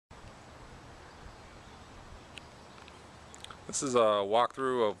This is a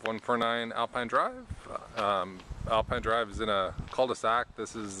walkthrough of 149 Alpine Drive. Alpine Drive is in a cul-de-sac.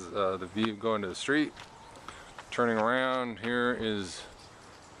 This is the view going to the street. Turning around, here is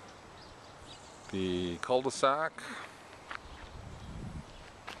the cul-de-sac.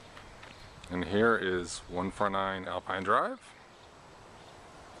 And here is 149 Alpine Drive.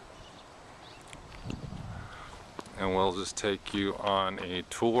 And we'll just take you on a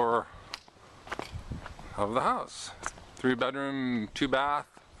tour of the house. 3-bedroom, 2-bath,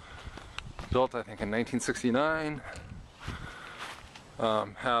 built I think in 1969.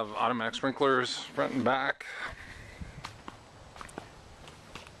 Have automatic sprinklers front and back.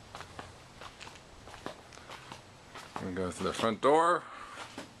 We go through the front door.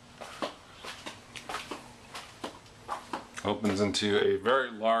 Opens into a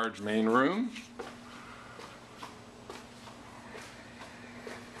very large main room.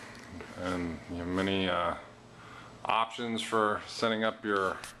 And you have many options for setting up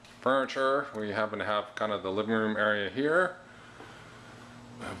your furniture. We happen to have kind of the living room area here.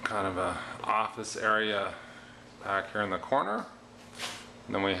 We have kind of a office area back here in the corner.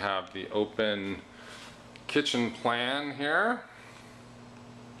 And then we have the open kitchen plan here.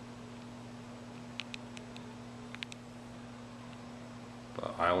 The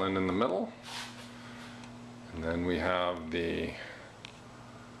island in the middle. And then we have the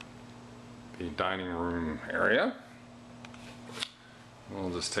dining room area. We'll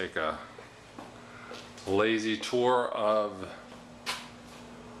just take a lazy tour of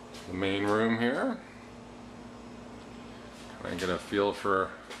the main room here. Kind of get a feel for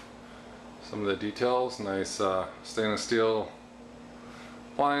some of the details. Nice stainless steel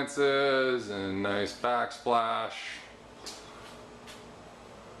appliances and nice backsplash.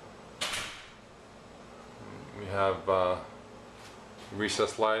 We have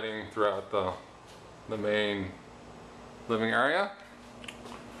recessed lighting throughout the main living area.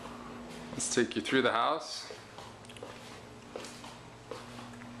 Let's take you through the house,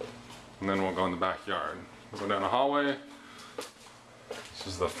 and then we'll go in the backyard. We'll go down a hallway. This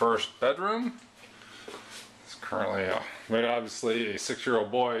is the first bedroom. It's currently very obviously a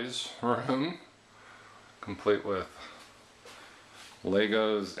 6-year-old boy's room, complete with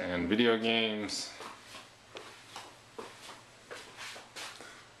Legos and video games.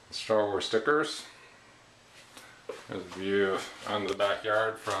 Star Wars stickers. There's a view on the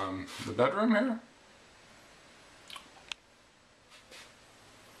backyard from the bedroom here.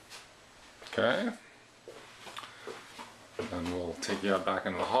 Okay. Then we'll take you out back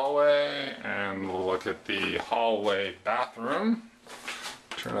into the hallway and we'll look at the hallway bathroom.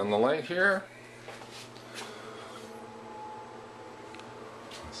 Turn on the light here.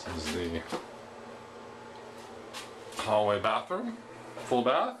 This is the hallway bathroom. Full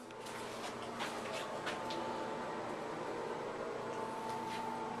bath.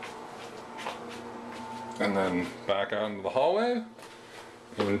 And then back out into the hallway.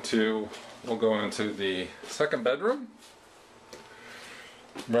 We'll go into the second bedroom.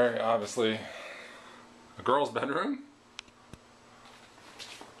 Very obviously a girl's bedroom.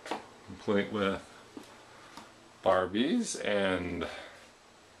 Complete with Barbies and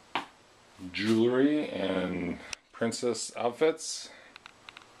jewelry and princess outfits.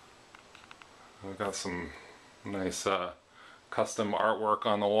 We've got some nice custom artwork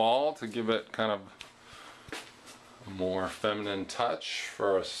on the wall to give it kind of a more feminine touch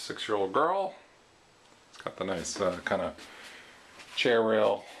for a 6-year-old girl. It's got the nice kind of chair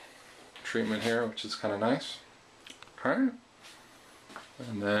rail treatment here, which is kind of nice. Okay.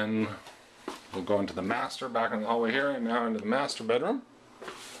 And then we'll go into the master, back in the hallway here, and now into the master bedroom.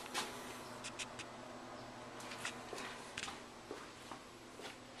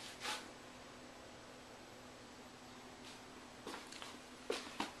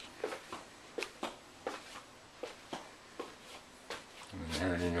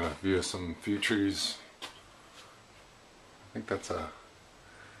 Here you're going to view some few trees. I think that's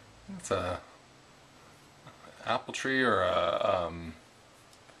a apple tree or a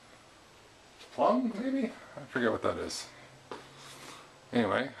plum, maybe? I forget what that is.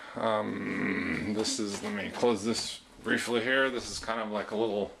 Anyway, this is, let me close this briefly here. This is kind of like a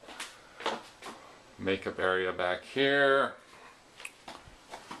little makeup area back here.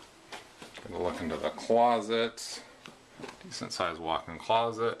 Gonna look into the closet. Decent sized walk-in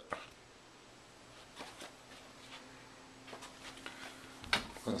closet.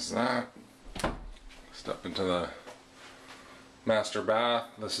 Close that. Step into the master bath.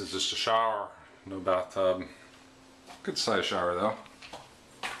 This is just a shower, no bathtub. Good sized shower though.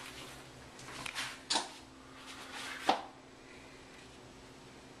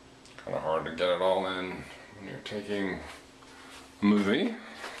 Kind of hard to get it all in when you're taking movie.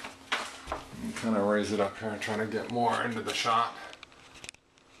 Kind of raise it up here and try to get more into the shot.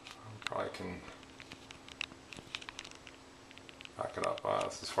 Probably can back it up.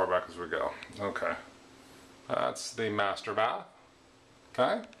 That's as far back as we go. Okay. That's the master bath.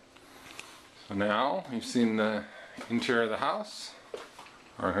 Okay. So now you've seen the interior of the house.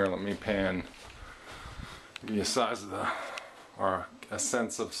 Or here, let me pan. Give you a size of the, or a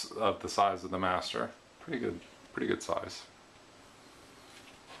sense of the size of the master. Pretty good size.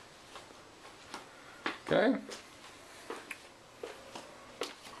 Okay.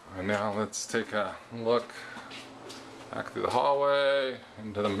 And now let's take a look back through the hallway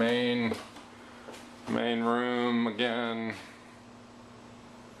into the main room again.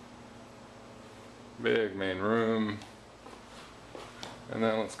 Big main room. And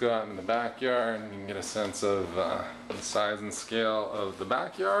then let's go out in the backyard and you can get a sense of the size and scale of the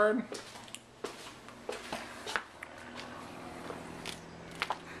backyard.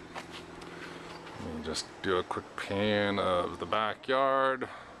 Let me just do a quick pan of the backyard.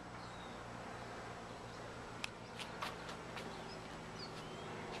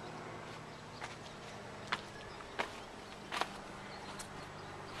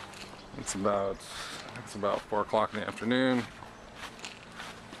 It's about 4 o'clock in the afternoon.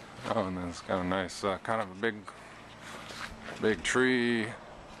 Oh, and then it's got a nice, kind of a big tree.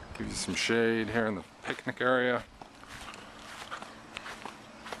 Gives you some shade here in the picnic area.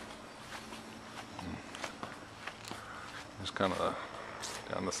 Just kind of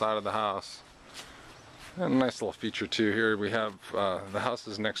down the side of the house. And a nice little feature too here. We have the house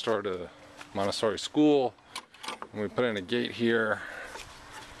is next door to Montessori school, and we put in a gate here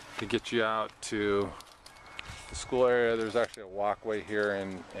to get you out to the school area. There's actually a walkway here,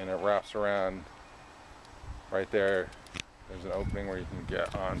 and it wraps around right there. There's an opening where you can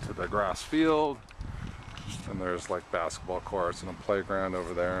get onto the grass field, and there's like basketball courts and a playground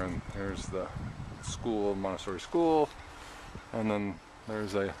over there, and there's the school, Montessori school, and then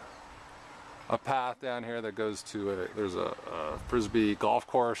there's a path down here that goes to there's a frisbee golf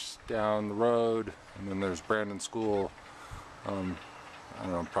course down the road, and then there's Brandon School. I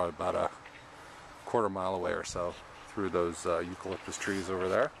don't know, probably about a quarter-mile away or so through those eucalyptus trees over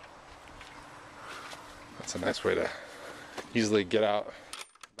there. That's a nice way to easily get out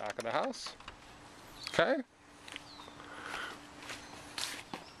back of the house. Okay.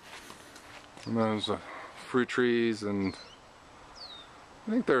 And there's fruit trees, and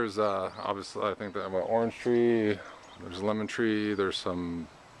I think there's obviously I think that an orange tree, there's a lemon tree, there's some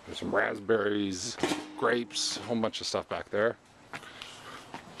raspberries, grapes, a whole bunch of stuff back there.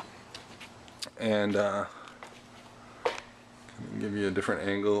 And give you a different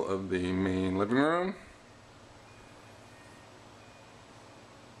angle of the main living room.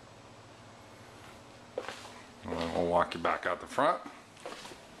 I'll walk you back out the front.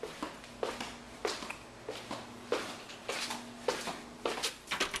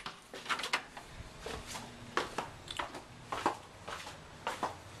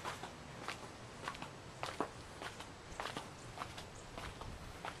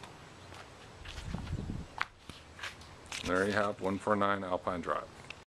 There you have 149 Alpine Drive.